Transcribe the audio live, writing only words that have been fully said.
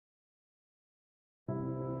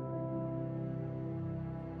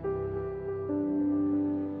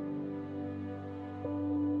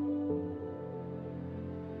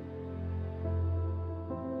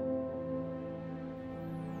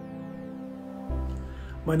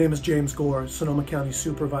My name is James Gore, Sonoma County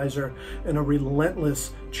Supervisor and a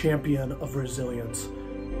relentless champion of resilience.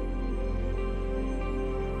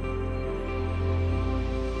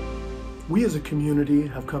 We as a community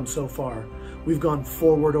have come so far. We've gone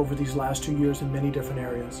forward over these last 2 years in many different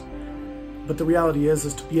areas. But the reality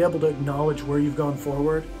is to be able to acknowledge where you've gone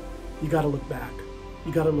forward, you gotta look back.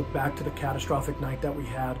 You gotta look back to the catastrophic night that we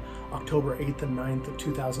had, October 8th and 9th of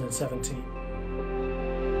 2017.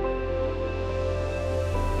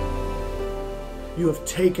 You have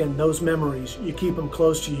taken those memories, you keep them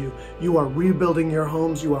close to you. You are rebuilding your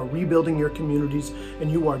homes, you are rebuilding your communities,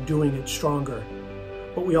 and you are doing it stronger.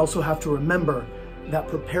 But we also have to remember that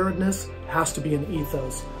preparedness has to be an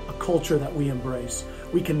ethos, a culture that we embrace.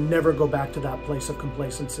 We can never go back to that place of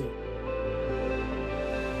complacency.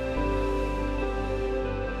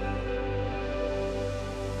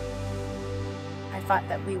 I thought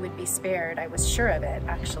that we would be spared. I was sure of it,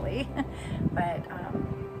 actually, but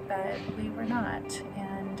we were not,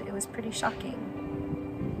 and it was pretty shocking.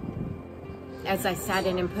 As I sat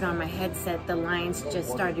in and put on my headset, the lines just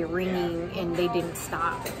started ringing and they didn't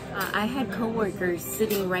stop. I had coworkers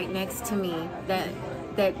sitting right next to me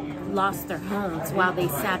that lost their homes while they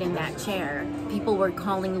sat in that chair. People were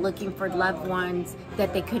calling, looking for loved ones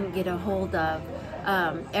that they couldn't get a hold of.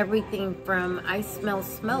 Everything from I smell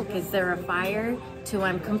smoke, is there a fire, to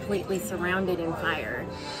I'm completely surrounded in fire.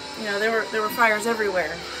 You know, there were fires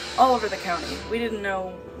everywhere, all over the county. We didn't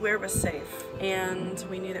know where was safe, and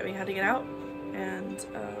we knew that we had to get out, and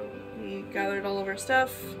we gathered all of our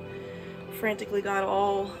stuff, frantically got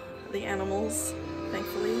all the animals,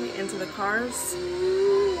 thankfully, into the cars,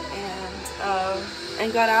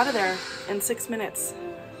 and got out of there in 6 minutes.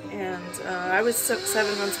 And I was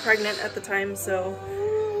 7 months pregnant at the time, so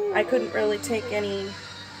I couldn't really take any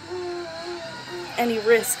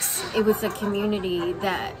risks. It was a community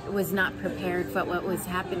that was not prepared for what was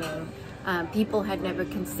happening. People had never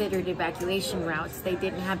considered evacuation routes. They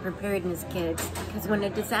didn't have preparedness kits, because when a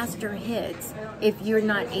disaster hits, if you're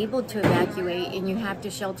not able to evacuate and you have to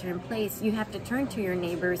shelter in place, you have to turn to your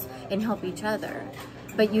neighbors and help each other.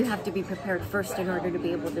 But you have to be prepared first in order to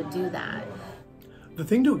be able to do that. The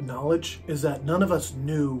thing to acknowledge is that none of us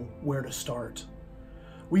knew where to start.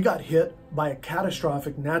 We got hit by a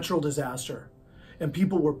catastrophic natural disaster, and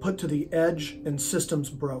people were put to the edge and systems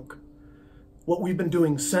broke. What we've been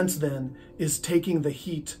doing since then is taking the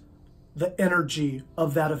heat, the energy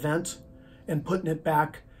of that event, and putting it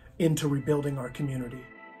back into rebuilding our community.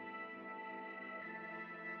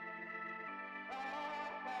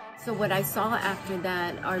 So what I saw after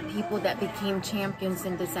that are people that became champions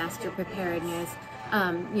in disaster preparedness.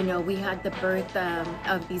 You know, we had the birth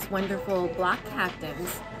of these wonderful block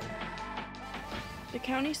captains. The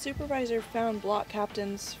county supervisor found block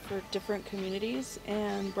captains for different communities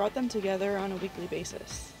and brought them together on a weekly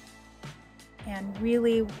basis. And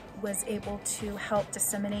really was able to help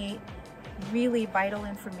disseminate really vital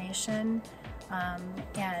information.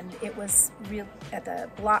 And it was at the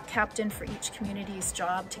block captain for each community's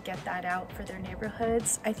job to get that out for their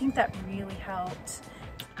neighborhoods. I think that really helped.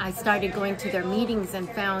 I started going to their meetings and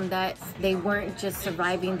found that they weren't just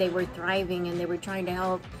surviving, they were thriving, and they were trying to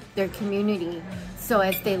help their community. So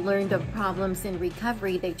as they learned of problems in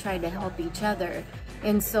recovery, they tried to help each other.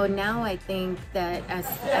 And so now I think that as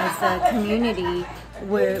a community,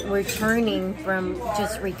 we're turning from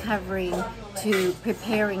just recovering to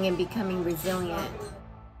preparing and becoming resilient.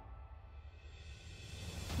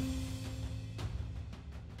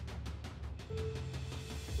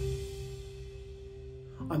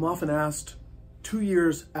 I'm often asked, 2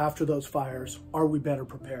 years after those fires, are we better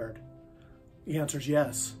prepared? The answer is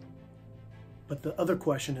yes. But the other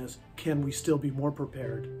question is, can we still be more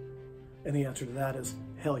prepared? And the answer to that is,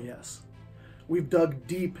 hell yes. We've dug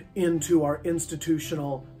deep into our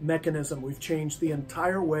institutional mechanism. We've changed the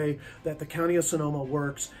entire way that the County of Sonoma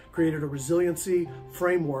works, created a resiliency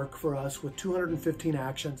framework for us with 215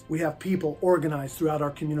 actions. We have people organized throughout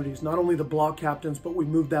our communities, not only the block captains, but we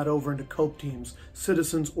moved that over into COPE teams,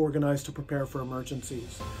 citizens organized to prepare for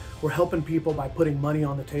emergencies. We're helping people by putting money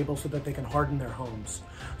on the table so that they can harden their homes,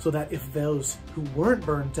 so that if those who weren't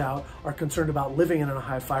burnt out are concerned about living in a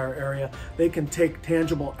high fire area, they can take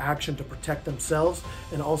tangible action to protect themselves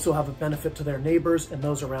and also have a benefit to their neighbors and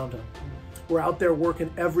those around them. We're out there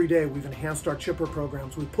working every day. We've enhanced our chipper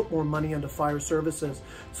programs. We put more money into fire services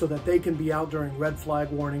so that they can be out during red flag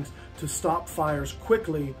warnings to stop fires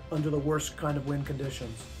quickly under the worst kind of wind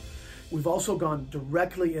conditions. We've also gone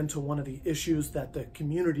directly into one of the issues that the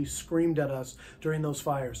community screamed at us during those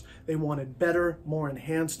fires. They wanted better, more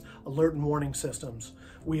enhanced alert and warning systems.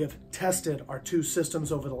 We have tested our 2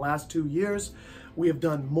 systems over the last 2 years. We have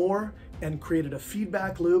done more and created a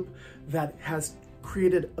feedback loop that has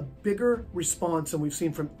created a bigger response than we've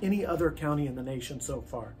seen from any other county in the nation so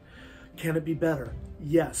far. Can it be better?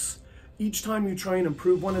 Yes. Each time you try and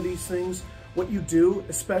improve one of these things, what you do,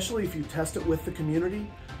 especially if you test it with the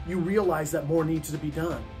community, you realize that more needs to be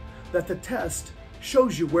done, that the test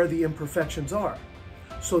shows you where the imperfections are.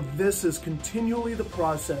 So this is continually the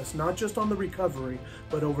process, not just on the recovery,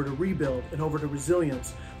 but over to rebuild and over to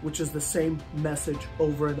resilience, which is the same message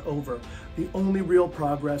over and over. The only real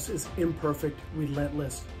progress is imperfect,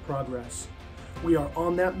 relentless progress. We are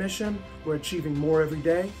on that mission. We're achieving more every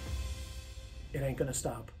day. It ain't gonna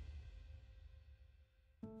stop.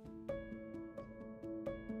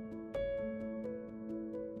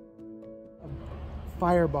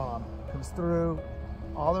 Firebomb comes through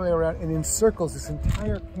all the way around and encircles this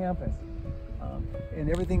entire campus. And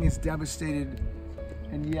everything is devastated,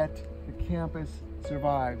 and yet the campus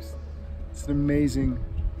survives. It's an amazing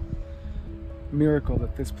miracle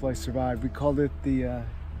that this place survived. We called it the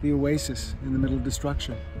oasis in the middle of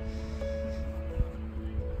destruction.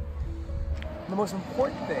 The most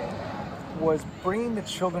important thing was bringing the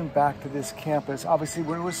children back to this campus, obviously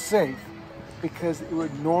where it was safe, because it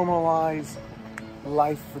would normalize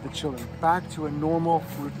life for the children, back to a normal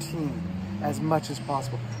routine as much as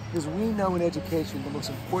possible. Because we know in education, the most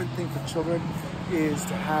important thing for children is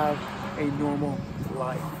to have a normal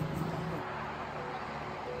life.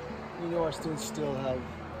 We know our students still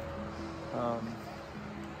have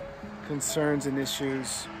concerns and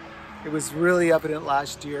issues. It was really evident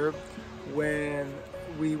last year when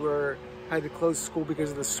we had to close school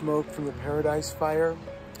because of the smoke from the Paradise Fire.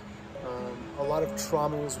 A lot of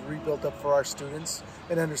trauma was rebuilt up for our students,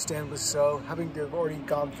 and understandably so, having to have already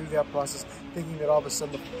gone through that process, thinking that all of a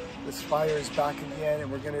sudden this fire is back again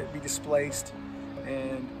and we're going to be displaced.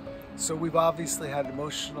 And so we've obviously had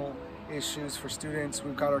emotional issues for students.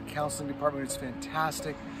 We've got our counseling department, it's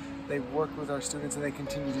fantastic. They work with our students and they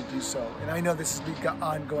continue to do so. And I know this is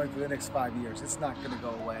ongoing for the next 5 years. It's not going to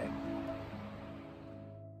go away.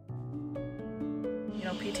 You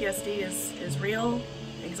know, PTSD is real.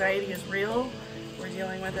 Anxiety is real. We're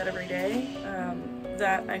dealing with it every day.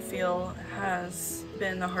 That I feel has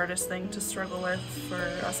been the hardest thing to struggle with for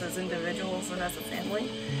us as individuals and as a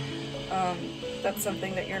family. That's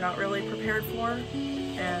something that you're not really prepared for,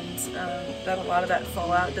 and that a lot of that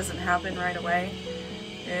fallout doesn't happen right away.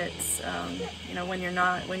 It's you know, when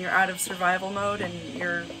you're out of survival mode and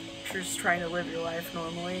you're just trying to live your life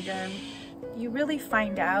normally again. You really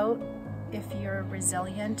find out if you're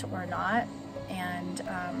resilient or not. And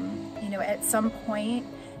you know, at some point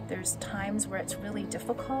there's times where it's really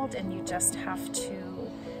difficult and you just have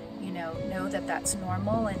to, you know that that's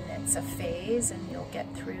normal and it's a phase and you'll get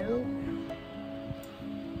through.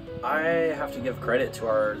 I have to give credit to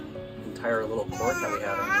our entire little court that we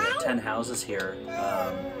had. I mean, we had 10 houses here.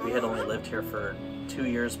 We had only lived here for 2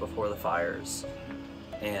 years before the fires,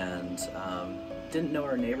 and didn't know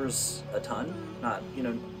our neighbors a ton,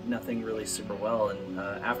 nothing really super well. And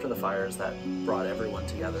after the fires, that brought everyone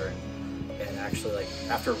together, and actually, like,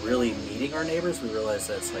 after really meeting our neighbors, we realized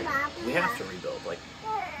that it's like, we have to rebuild. Like,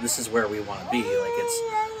 this is where we want to be.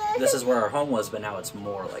 Like, this is where our home was, but now it's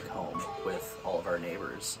more like home with all of our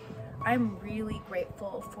neighbors. I'm really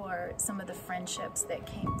grateful for some of the friendships that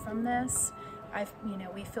came from this.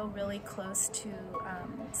 We feel really close to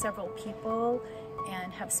several people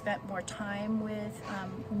and have spent more time with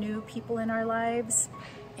new people in our lives,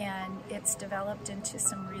 and it's developed into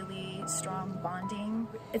some really strong bonding.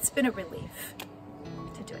 It's been a relief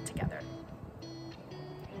to do it together.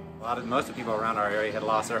 Most of the people around our area had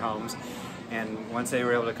lost their homes, and once they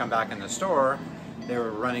were able to come back in the store, they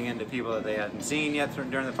were running into people that they hadn't seen yet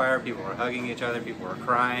during the fire. People were hugging each other, people were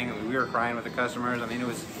crying, we were crying with the customers. I mean, it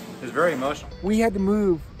was very emotional. We had to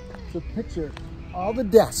move, so picture all the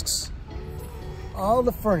desks, all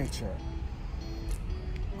the furniture,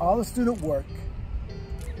 all the student work.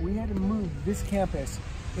 We had to move this campus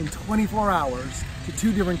in 24 hours to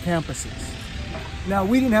 2 different campuses. Now,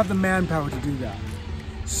 we didn't have the manpower to do that.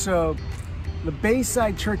 So the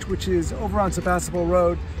Bayside Church, which is over on Sebastopol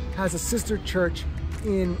Road, has a sister church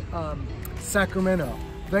in Sacramento.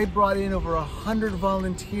 They brought in over 100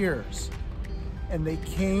 volunteers, and they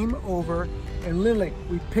came over, and literally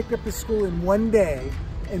we picked up the school in one day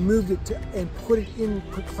and moved it and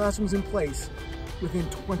put classrooms in place within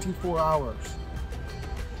 24 hours.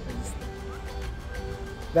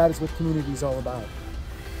 That is what community is all about.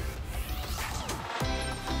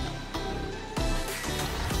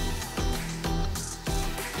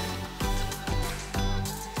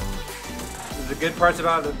 The good parts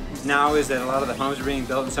about now is that a lot of the homes are being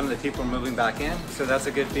built and some of the people are moving back in. So that's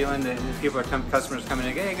a good feeling that people are customers coming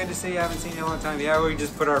in, hey, good to see you, I haven't seen you in a long time. Yeah, we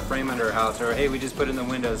just put our frame under our house, or hey, we just put in the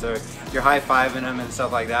windows, or you're high-fiving them and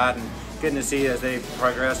stuff like that. And getting to see as they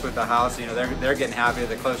progress with the house, you know, they're getting happier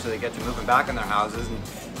the closer they get to moving back in their houses. And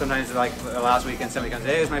sometimes, like last weekend, somebody comes,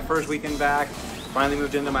 hey, it's my first weekend back. Finally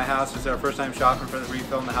moved into my house. It's our first time shopping for the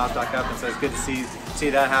refilling the house back up, and so it's good to see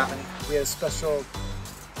that happening. We had a special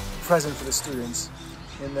present for the students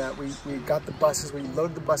in that we got the buses, we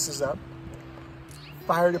loaded the buses up.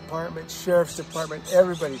 Fire department, sheriff's department,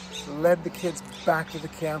 everybody led the kids back to the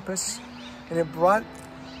campus, and it brought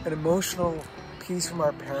an emotional piece from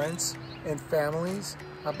our parents and families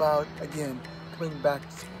about, again, coming back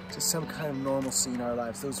to some kind of normalcy in our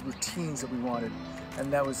lives, those routines that we wanted.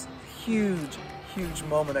 And that was a huge, huge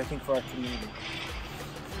moment, I think, for our community.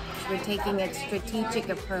 We're taking a strategic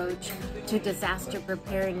approach to disaster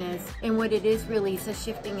preparedness, and what it is really is a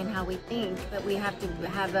shifting in how we think, but we have to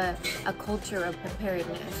have a culture of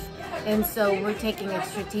preparedness. And so we're taking a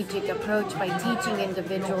strategic approach by teaching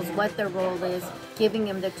individuals what their role is, giving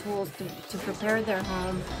them the tools to prepare their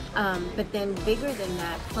home, but then bigger than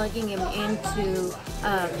that, plugging them into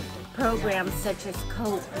programs such as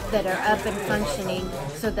COPE that are up and functioning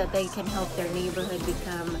so that they can help their neighborhood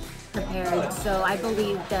become prepared. So I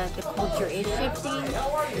believe that the culture is shifting.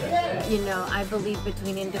 You know, I believe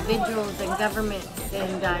between individuals and governments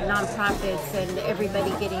and nonprofits and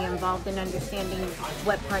everybody getting involved in understanding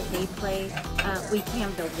what part they play, we can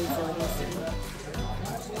build resiliency.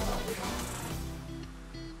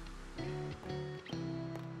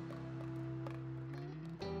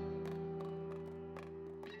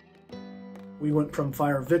 We went from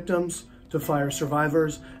fire victims to fire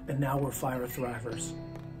survivors, and now we're fire thrivers.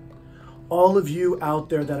 All of you out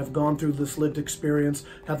there that have gone through this lived experience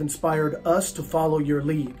have inspired us to follow your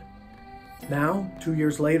lead. Now, 2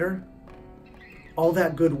 years later, all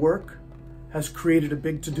that good work has created a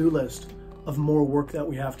big to-do list of more work that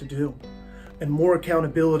we have to do and more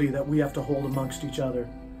accountability that we have to hold amongst each other.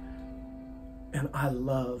 And I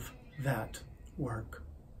love that work.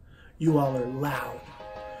 You all are loud.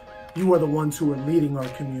 You are the ones who are leading our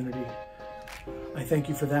community. I thank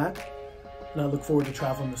you for that, and I look forward to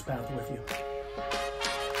traveling this path with you.